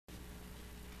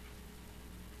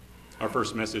Our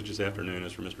first message this afternoon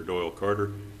is from Mr. Doyle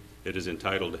Carter. It is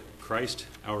entitled, Christ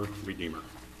Our Redeemer.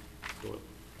 Doyle.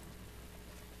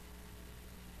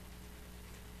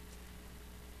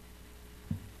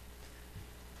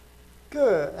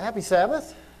 Good. Happy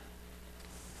Sabbath.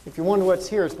 If you wonder what's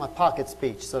here, it's my pocket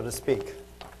speech, so to speak.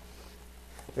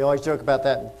 We always joke about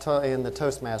that in the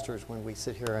Toastmasters when we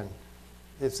sit here and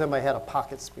if somebody had a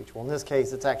pocket speech. Well, in this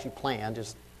case, it's actually planned.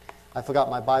 I forgot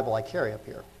my Bible I carry up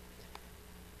here.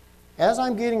 As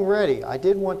I'm getting ready, I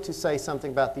did want to say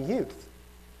something about the youth.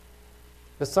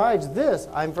 Besides this,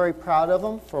 I'm very proud of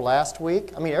them for last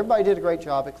week. I mean, everybody did a great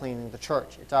job at cleaning the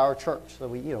church. It's our church, so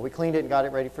we cleaned it and got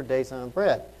it ready for Days on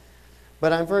Bread.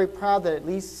 But I'm very proud that at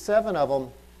least 7 of them,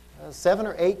 7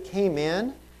 or 8 came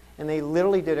in, and they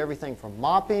literally did everything from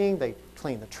mopping, they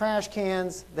cleaned the trash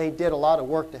cans, they did a lot of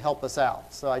work to help us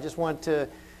out. So I just want to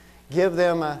give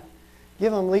them at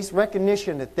least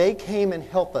recognition that they came and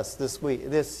helped us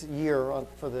this year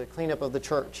for the cleanup of the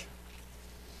church.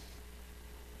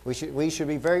 We should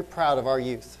be very proud of our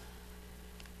youth.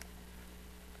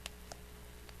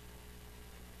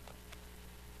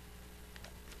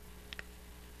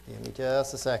 Give me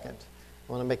just a second.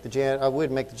 I would make the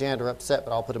janitor upset,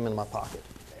 but I'll put him in my pocket.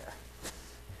 There.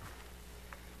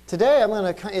 Today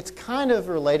it's kind of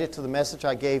related to the message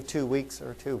I gave 2 weeks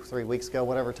or 3 weeks ago,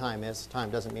 whatever time is. Time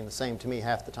doesn't mean the same to me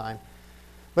half the time.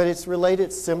 But it's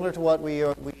related, similar to what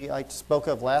I spoke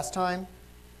of last time.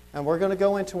 And we're going to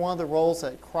go into one of the roles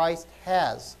that Christ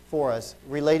has for us,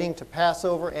 relating to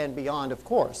Passover and beyond, of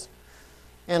course,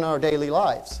 in our daily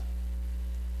lives.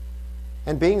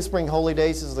 And being Spring Holy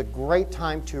Days is a great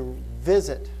time to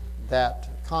visit that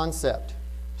concept.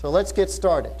 So let's get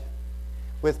started.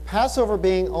 With Passover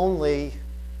being only,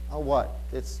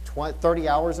 it's 30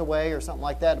 hours away or something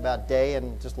like that, about a day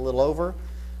and just a little over,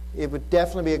 it would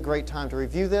definitely be a great time to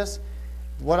review this.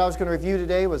 What I was going to review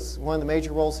today was one of the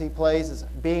major roles he plays is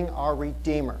being our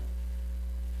Redeemer.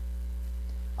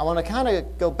 I want to kind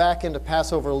of go back into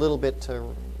Passover a little bit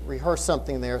to rehearse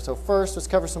something there. So first, let's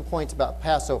cover some points about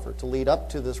Passover to lead up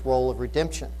to this role of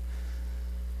redemption.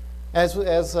 As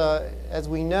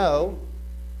we know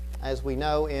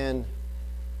in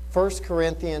 1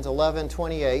 Corinthians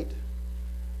 11:28,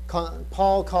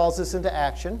 Paul calls this into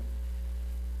action.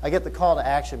 I get the call to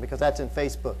action because that's in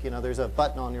Facebook. There's a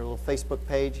button on your little Facebook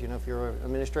page. If you're an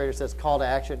administrator, it says call to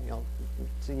action.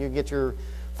 So you get your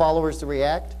followers to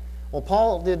react. Well,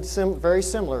 Paul did very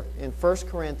similar in 1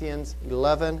 Corinthians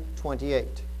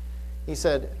 11:28. He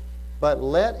said, "But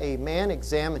let a man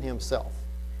examine himself,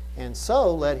 and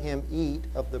so let him eat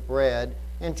of the bread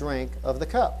and drink of the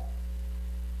cup."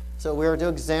 So we are to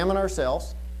examine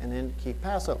ourselves and then keep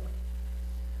Passover.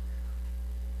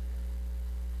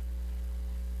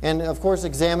 And of course,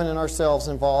 examining ourselves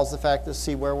involves the fact to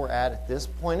see where we're at this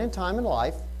point in time in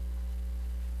life,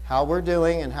 how we're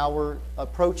doing, and how we're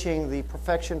approaching the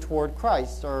perfection toward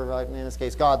Christ, or in this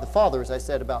case, God the Father, as I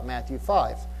said about Matthew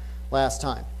 5 last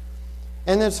time.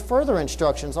 And there's further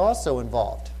instructions also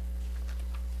involved.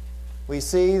 We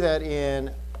see that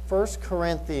in 1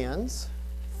 Corinthians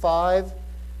 5,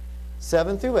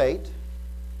 7 through 8,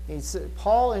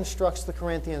 Paul instructs the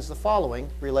Corinthians the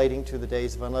following, relating to the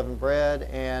days of unleavened bread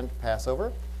and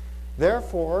Passover.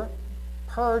 "Therefore,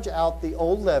 purge out the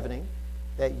old leavening,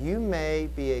 that you may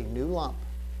be a new lump,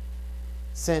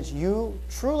 since you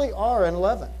truly are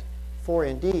unleavened. For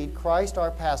indeed, Christ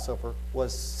our Passover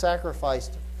was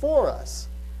sacrificed for us.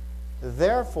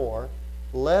 Therefore,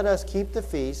 let us keep the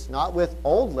feast, not with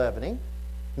old leavening,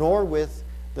 nor with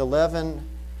the leaven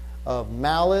of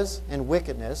malice and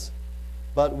wickedness,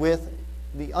 but with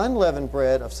the unleavened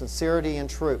bread of sincerity and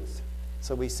truth."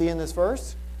 So we see in this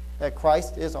verse that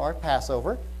Christ is our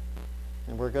Passover,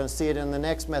 and we're going to see it in the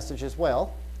next message as well.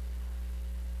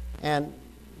 And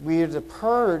we're to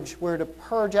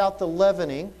purge out the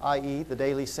leavening, i.e. the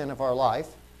daily sin of our life,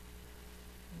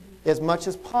 as much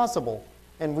as possible.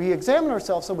 And we examine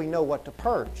ourselves so we know what to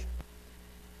purge.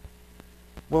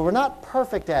 Well, we're not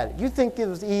perfect at it. You'd think it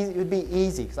would be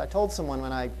easy, because I told someone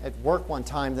at work one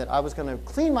time that I was going to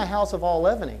clean my house of all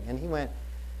leavening. And he went,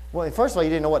 well, first of all, he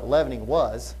didn't know what leavening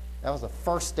was. That was the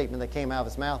first statement that came out of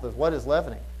his mouth, was, "What is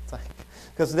leavening?" It's like,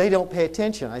 because they don't pay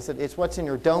attention. I said, "It's what's in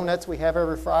your donuts we have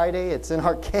every Friday. It's in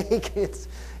our cake. It's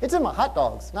in my hot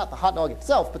dogs. Not the hot dog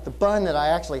itself, but the bun that I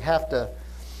actually have to,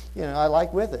 I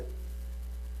like with it."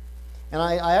 And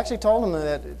I actually told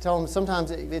him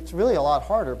sometimes it's really a lot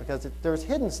harder because there's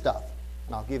hidden stuff.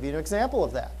 And I'll give you an example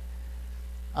of that.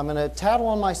 I'm going to tattle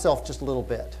on myself just a little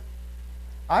bit.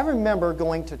 I remember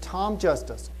going to Tom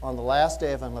Justice on the last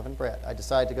day of unleavened bread. I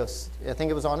decided to go, I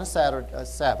think it was on a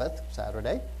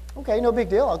Saturday. Okay, no big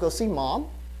deal. I'll go see Mom.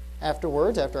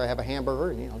 afterwards, after I have a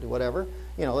hamburger and, do whatever.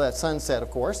 That sunset, of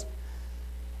course.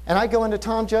 And I go into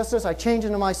Tom Justice, I change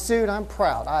into my suit, I'm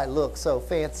proud. I look so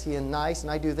fancy and nice,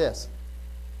 and I do this.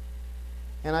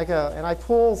 And I go, and I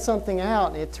pull something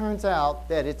out, and it turns out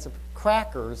that it's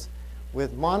crackers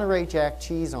with Monterey Jack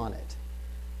cheese on it.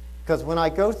 Because when I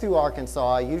go through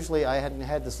Arkansas, I hadn't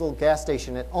had this little gas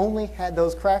station that only had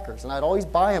those crackers. And I'd always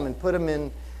buy them and put them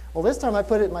in, well, this time I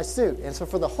put it in my suit. And so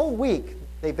for the whole week,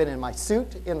 they've been in my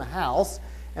suit in the house,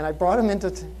 and I brought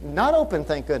them not open,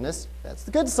 thank goodness. That's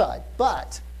the good side.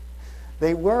 But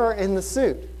they were in the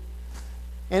suit.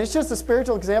 And it's just a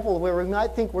spiritual example where we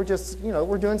might think we're just,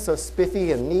 we're doing so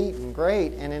spiffy and neat and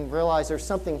great, and then realize there's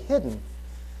something hidden.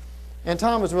 And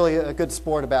Tom was really a good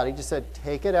sport about it. He just said,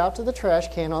 take it out to the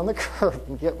trash can on the curb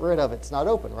and get rid of it. It's not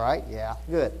open, right? Yeah,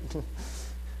 good.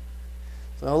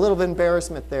 So a little bit of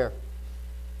embarrassment there.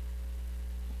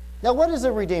 Now, what is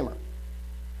a redeemer?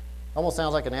 Almost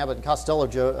sounds like an Abbott and Costello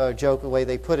joke, the way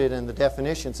they put it in the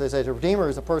definition. It says that a redeemer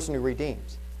is a person who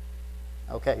redeems.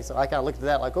 Okay, so I kind of looked at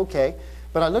that like, okay.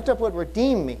 But I looked up what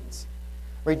redeem means.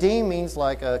 Redeem means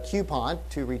like a coupon.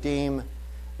 To redeem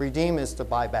is to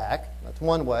buy back. That's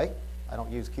one way. I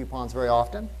don't use coupons very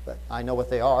often, but I know what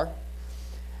they are.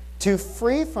 To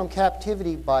free from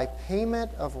captivity by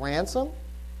payment of ransom,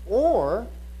 or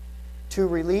to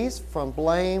release from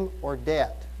blame or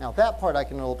debt. Now that part I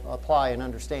can apply and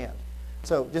understand.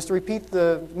 So just to repeat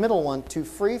the middle one, to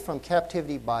free from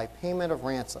captivity by payment of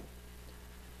ransom.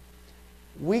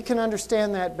 We can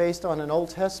understand that based on an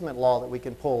Old Testament law that we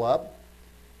can pull up.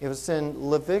 It was in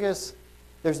Leviticus.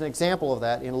 There's an example of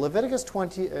that. In Leviticus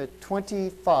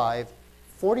 25,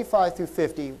 45 through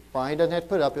 50, Brian doesn't have to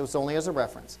put it up. It was only as a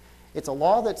reference. It's a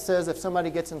law that says if somebody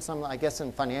gets in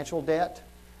in financial debt,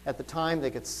 at the time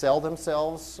they could sell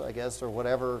themselves, or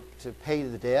whatever, to pay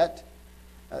the debt.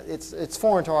 It's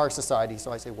foreign to our society,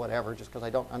 so I say whatever, just because I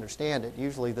don't understand it.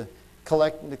 Usually the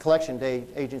collection day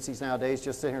agencies nowadays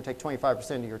just sit here and take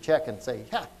 25% of your check and say,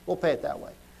 yeah, we'll pay it that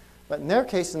way. But in their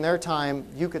case, in their time,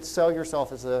 you could sell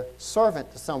yourself as a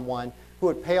servant to someone who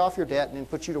would pay off your debt and then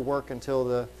put you to work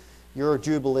until your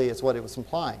jubilee, is what it was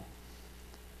implying.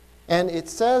 And it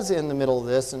says in the middle of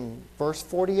this, in verse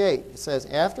 48, it says,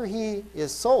 after he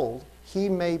is sold, he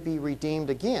may be redeemed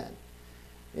again.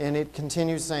 And it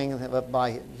continues saying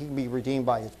that he can be redeemed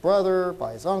by his brother,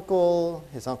 by his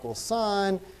uncle's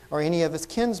son, or any of his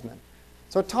kinsmen.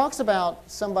 So it talks about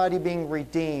somebody being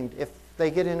redeemed if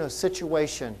they get into a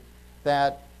situation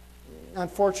that,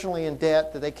 unfortunately, in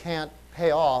debt that they can't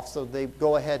pay off, so they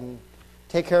go ahead and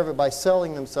take care of it by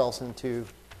selling themselves into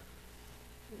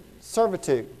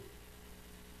servitude.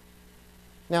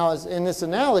 Now, as in this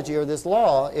analogy or this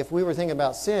law, if we were thinking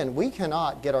about sin, we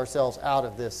cannot get ourselves out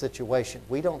of this situation.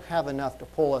 We don't have enough to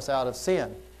pull us out of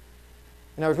sin.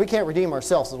 In other words, we can't redeem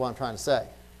ourselves, is what I'm trying to say.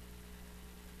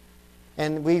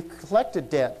 And we've collected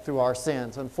debt through our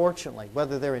sins, unfortunately,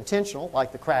 whether they're intentional,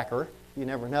 like the cracker. You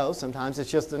never know. Sometimes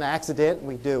it's just an accident and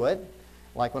we do it.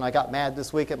 Like when I got mad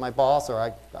this week at my boss, or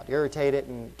I got irritated,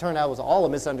 and it turned out it was all a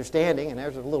misunderstanding, and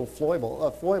there's a little foible.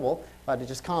 If I had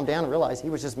just calmed down and realized he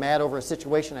was just mad over a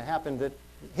situation that happened that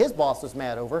his boss was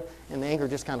mad over, and the anger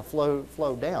just kind of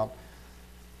flowed down.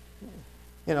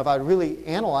 If I really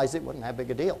analyzed it, it wasn't that big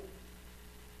a deal.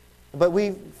 But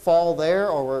we fall there,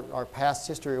 or our past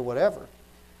history, or whatever.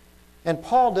 And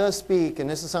Paul does speak, and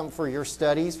this is something for your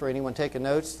studies, for anyone taking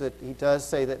notes, that he does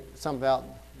say that something about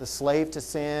the slave to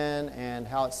sin and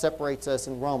how it separates us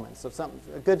in Romans. So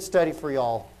a good study for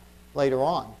y'all later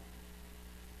on.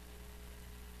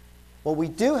 Well, we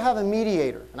do have a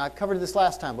mediator, and I covered this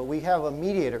last time, but we have a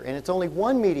mediator, and it's only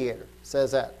one mediator,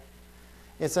 says that.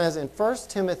 It says in 1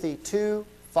 Timothy 2,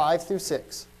 5 through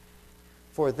 6,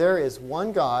 for there is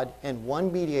one God and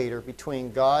one mediator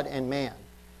between God and man,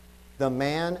 the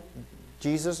man,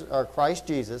 Jesus, or Christ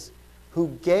Jesus, who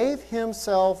gave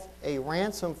himself a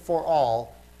ransom for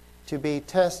all, to be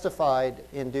testified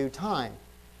in due time.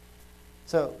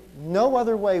 So no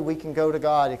other way we can go to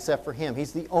God except for him.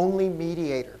 He's the only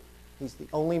mediator. He's the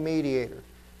only mediator.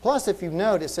 Plus, if you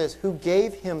note, it says, who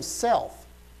gave himself.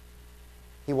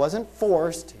 He wasn't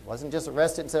forced. He wasn't just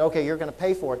arrested and said, okay, you're going to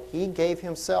pay for it. He gave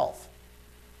himself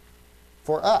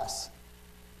for us.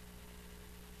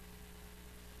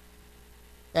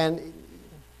 And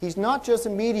he's not just a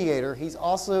mediator, he's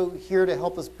also here to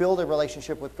help us build a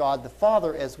relationship with God the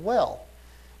Father as well.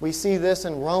 We see this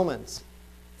in Romans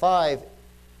 5,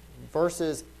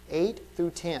 verses 8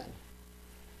 through 10.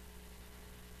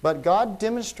 But God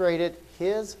demonstrated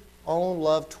his own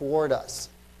love toward us.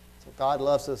 So God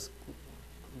loves us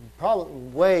probably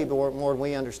way more than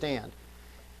we understand.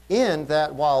 In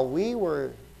that while we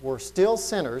were still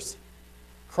sinners,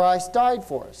 Christ died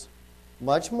for us.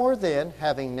 Much more then,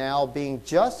 having now being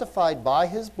justified by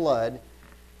his blood,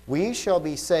 we shall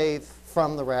be saved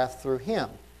from the wrath through him.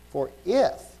 For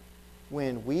if,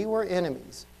 when we were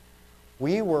enemies,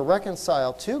 we were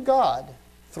reconciled to God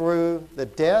through the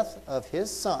death of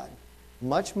his Son,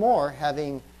 much more,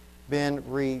 having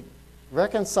been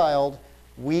reconciled,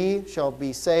 we shall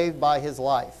be saved by his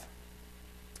life.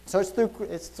 So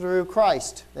it's through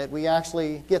Christ that we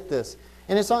actually get this.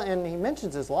 And he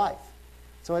mentions his life.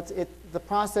 So the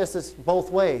process is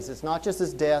both ways. It's not just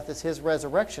his death, it's his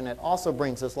resurrection. It also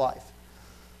brings his life.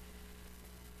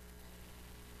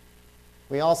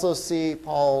 We also see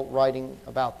Paul writing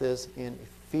about this in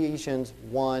Ephesians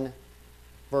 1,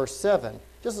 verse 7.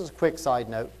 Just as a quick side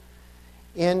note.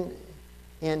 In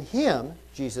him,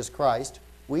 Jesus Christ,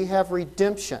 we have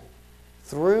redemption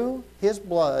through his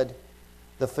blood,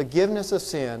 the forgiveness of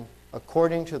sin,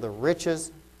 according to the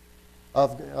riches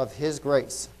of his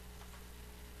grace.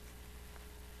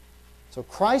 So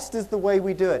Christ is the way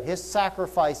we do it. His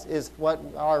sacrifice is what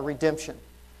our redemption.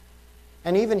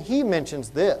 And even he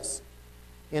mentions this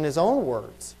in his own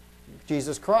words,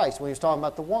 Jesus Christ, when he was talking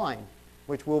about the wine,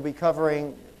 which we'll be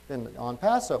covering on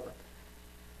Passover.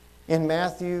 In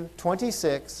Matthew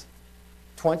 26,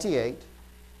 28,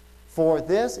 for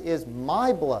this is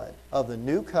my blood of the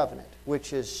new covenant,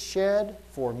 which is shed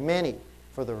for many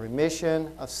for the remission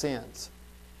of sins.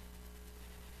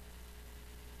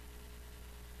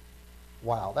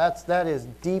 Wow, that is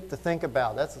deep to think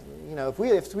about. That's,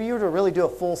 if we were to really do a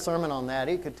full sermon on that,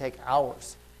 it could take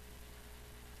hours.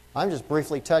 I'm just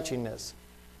briefly touching this.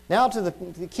 Now to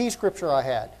the key scripture I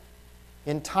had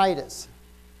in Titus.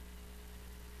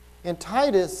 In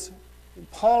Titus,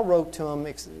 Paul wrote to him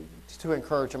to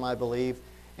encourage him, I believe,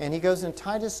 and he goes in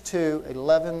Titus 2,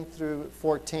 11 through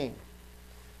 14.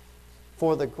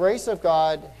 For the grace of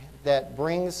God that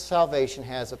brings salvation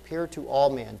has appeared to all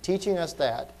men, teaching us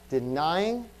that,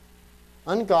 denying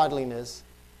ungodliness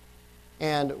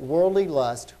and worldly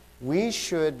lust, we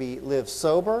should live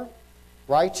sober,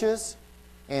 righteous,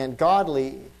 and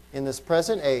godly in this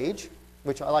present age,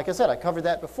 which, like I said, I covered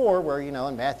that before, where,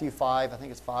 in Matthew 5, I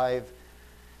think it's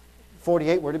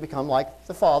 5:48, we're to become like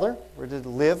the Father. We're to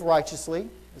live righteously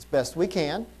as best we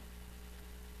can.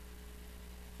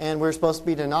 And we're supposed to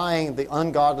be denying the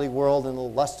ungodly world and the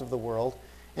lust of the world.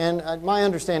 And my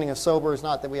understanding of sober is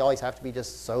not that we always have to be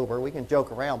just sober. We can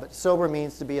joke around, but sober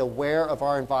means to be aware of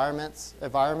our environment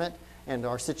and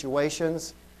our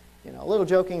situations. A little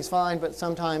joking is fine, but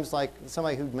sometimes, like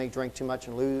somebody who may drink too much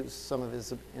and lose some of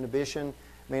his inhibition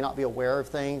may not be aware of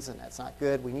things, and that's not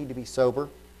good. We need to be sober.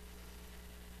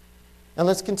 And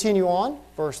let's continue on,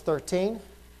 verse 13.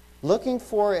 Looking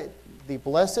for the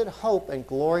blessed hope and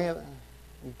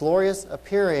glorious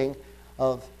appearing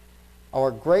of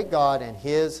our great God and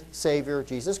his Savior,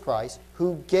 Jesus Christ,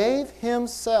 who gave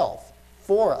himself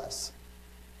for us,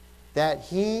 that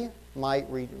he might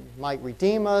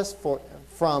redeem us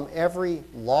from every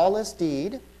lawless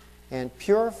deed and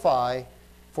purify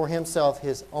for himself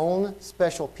his own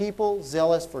special people,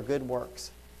 zealous for good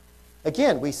works.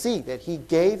 Again, we see that he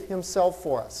gave himself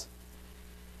for us.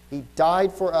 He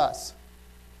died for us.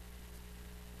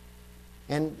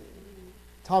 And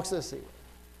talks, let's see.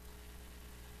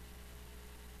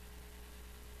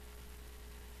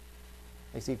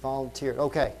 I see volunteered.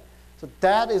 Okay. So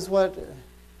that is what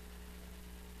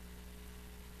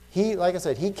like I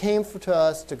said, he came to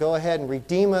us to go ahead and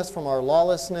redeem us from our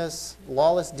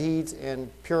lawless deeds,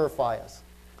 and purify us.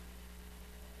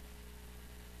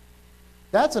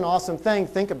 That's an awesome thing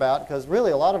to think about, because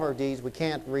really a lot of our deeds we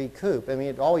can't recoup. I mean,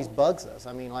 it always bugs us.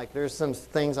 I mean, like there's some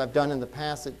things I've done in the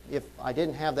past that if I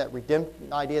didn't have that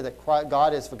redemption idea that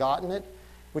God has forgotten it,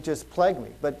 which has plagued me.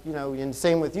 But, and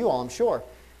same with you all, I'm sure,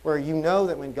 where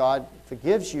that when God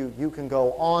forgives you, you can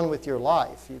go on with your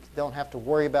life. You don't have to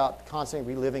worry about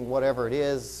constantly reliving whatever it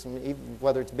is, even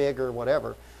whether it's big or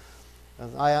whatever.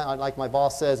 I like my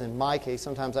boss says, in my case,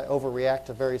 sometimes I overreact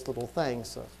to various little things,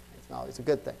 so it's not always a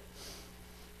good thing.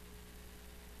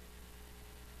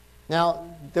 Now,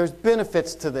 there's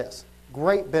benefits to this,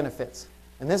 great benefits,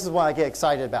 and this is what I get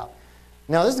excited about.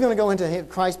 Now, this is going to go into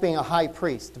Christ being a high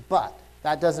priest, but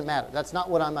that doesn't matter. That's not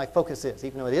what my focus is,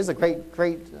 even though it is a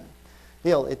great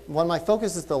deal. One of my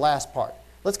focus is the last part.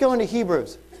 Let's go into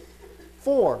Hebrews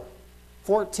 4,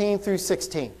 14 through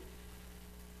 16.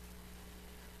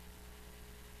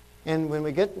 And when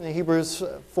we get into Hebrews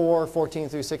 4, 14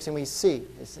 through 16, we see,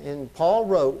 and Paul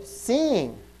wrote,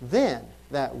 seeing then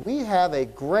that we have a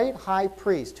great high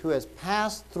priest who has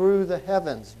passed through the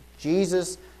heavens,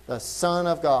 Jesus, the Son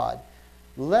of God,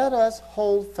 let us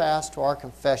hold fast to our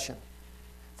confession.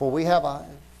 For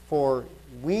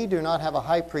we do not have a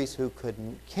high priest who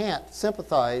can't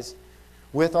sympathize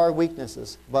with our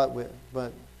weaknesses, but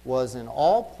was in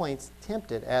all points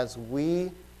tempted as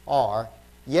we are,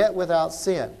 yet without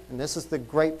sin. And this is the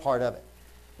great part of it.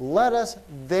 Let us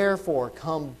therefore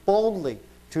come boldly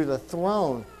to the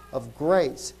throne of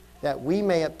grace, that we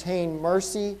may obtain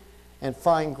mercy and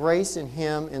find grace in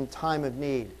Him in time of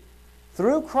need.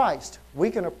 Through Christ, we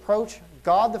can approach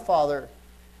God the Father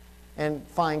and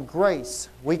find grace.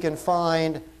 We can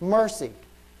find mercy.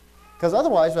 Because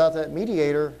otherwise, without that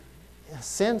mediator,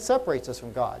 sin separates us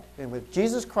from God. And with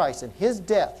Jesus Christ and His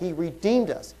death, He redeemed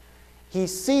us. He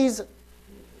sees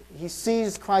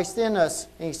Christ in us,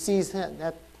 and He sees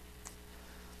that.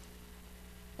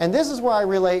 And this is where I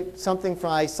relate something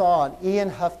from I saw on Ian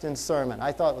Houghton's sermon.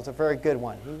 I thought it was a very good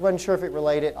one. He wasn't sure if it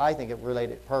related. I think it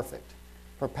related perfect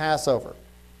for Passover.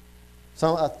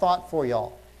 So a thought for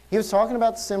y'all. He was talking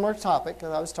about a similar topic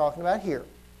that I was talking about here.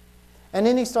 And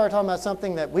then he started talking about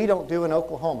something that we don't do in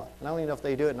Oklahoma. And I don't even know if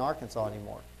they do it in Arkansas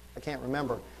anymore. I can't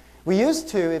remember. We used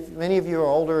to, if many of you are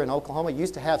older in Oklahoma,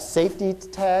 used to have safety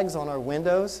tags on our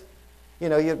windows. You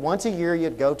know, once a year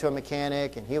you'd go to a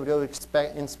mechanic and he would go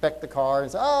inspect the car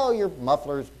and say, oh, your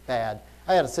muffler's bad.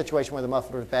 I had a situation where the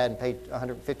muffler was bad and paid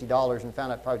 $150 and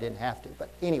found out I probably didn't have to. But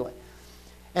anyway.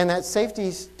 And that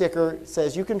safety sticker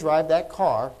says you can drive that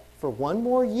car for one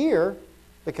more year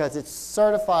because it's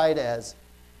certified as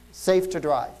safe to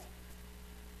drive.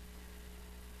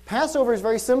 Passover is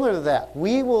very similar to that.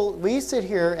 We sit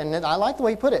here, and I like the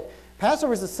way he put it.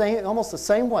 Passover is almost the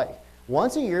same way.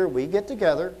 Once a year, we get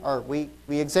together, or we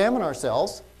examine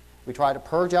ourselves. We try to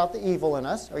purge out the evil in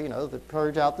us, or,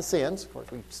 purge out the sins. Of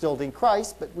course, we still need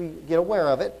Christ, but we get aware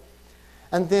of it.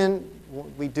 And then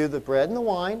we do the bread and the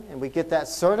wine, and we get that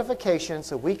certification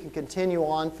so we can continue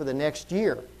on for the next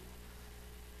year.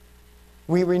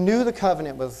 We renew the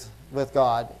covenant with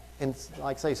God, and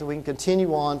like I say, so we can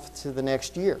continue on to the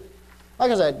next year.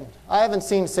 Like I said, I haven't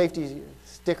seen safety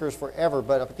stickers forever,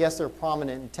 but I guess they're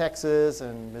prominent in Texas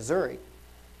and Missouri.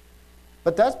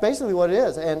 But that's basically what it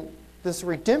is. And this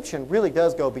redemption really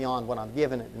does go beyond what I'm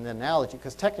giving it in the analogy,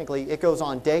 because technically it goes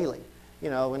on daily.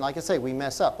 And like I say, we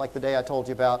mess up. Like the day I told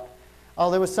you about,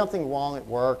 there was something wrong at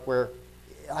work where,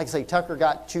 like I say, Tucker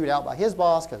got chewed out by his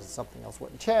boss because something else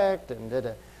wasn't checked,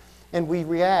 and we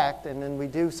react, and then we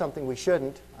do something we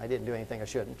shouldn't. I didn't do anything I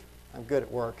shouldn't. I'm good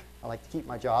at work. I like to keep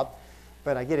my job,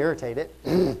 but I get irritated.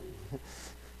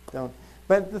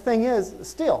 But the thing is,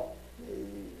 still,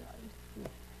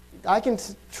 I can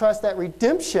trust that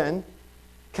redemption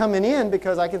coming in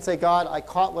because I can say, God, I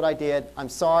caught what I did. I'm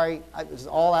sorry. It was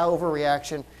all out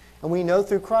overreaction. And we know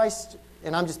through Christ,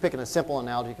 and I'm just picking a simple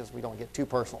analogy because we don't get too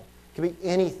personal. It could be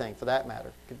anything for that matter.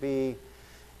 It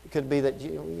could be that,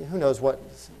 who knows what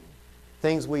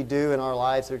things we do in our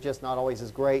lives are just not always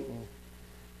as great. And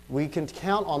we can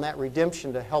count on that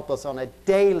redemption to help us on a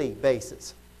daily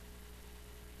basis.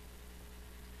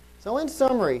 So in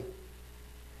summary,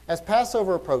 as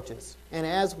Passover approaches, and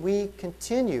as we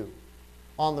continue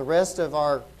on the rest of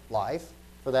our life,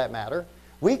 for that matter,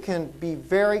 we can be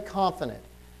very confident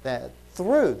that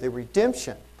through the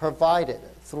redemption provided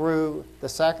through the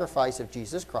sacrifice of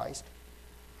Jesus Christ,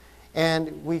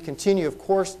 and we continue, of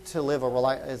course, to live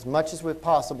as much as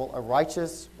possible a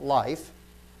righteous life,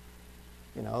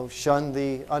 shun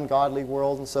the ungodly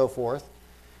world and so forth,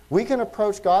 we can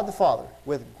approach God the Father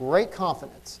with great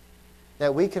confidence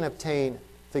that we can obtain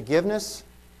forgiveness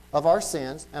of our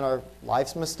sins and our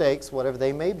life's mistakes, whatever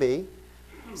they may be,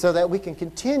 so that we can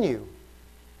continue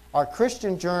our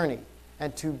Christian journey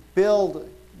and to build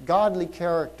godly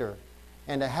character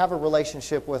and to have a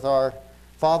relationship with our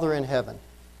Father in heaven.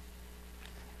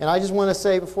 And I just want to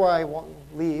say before I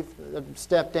leave,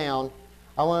 step down,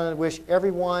 I want to wish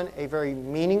everyone a very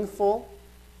meaningful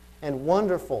and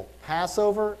wonderful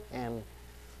Passover and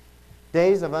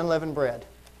days of unleavened bread.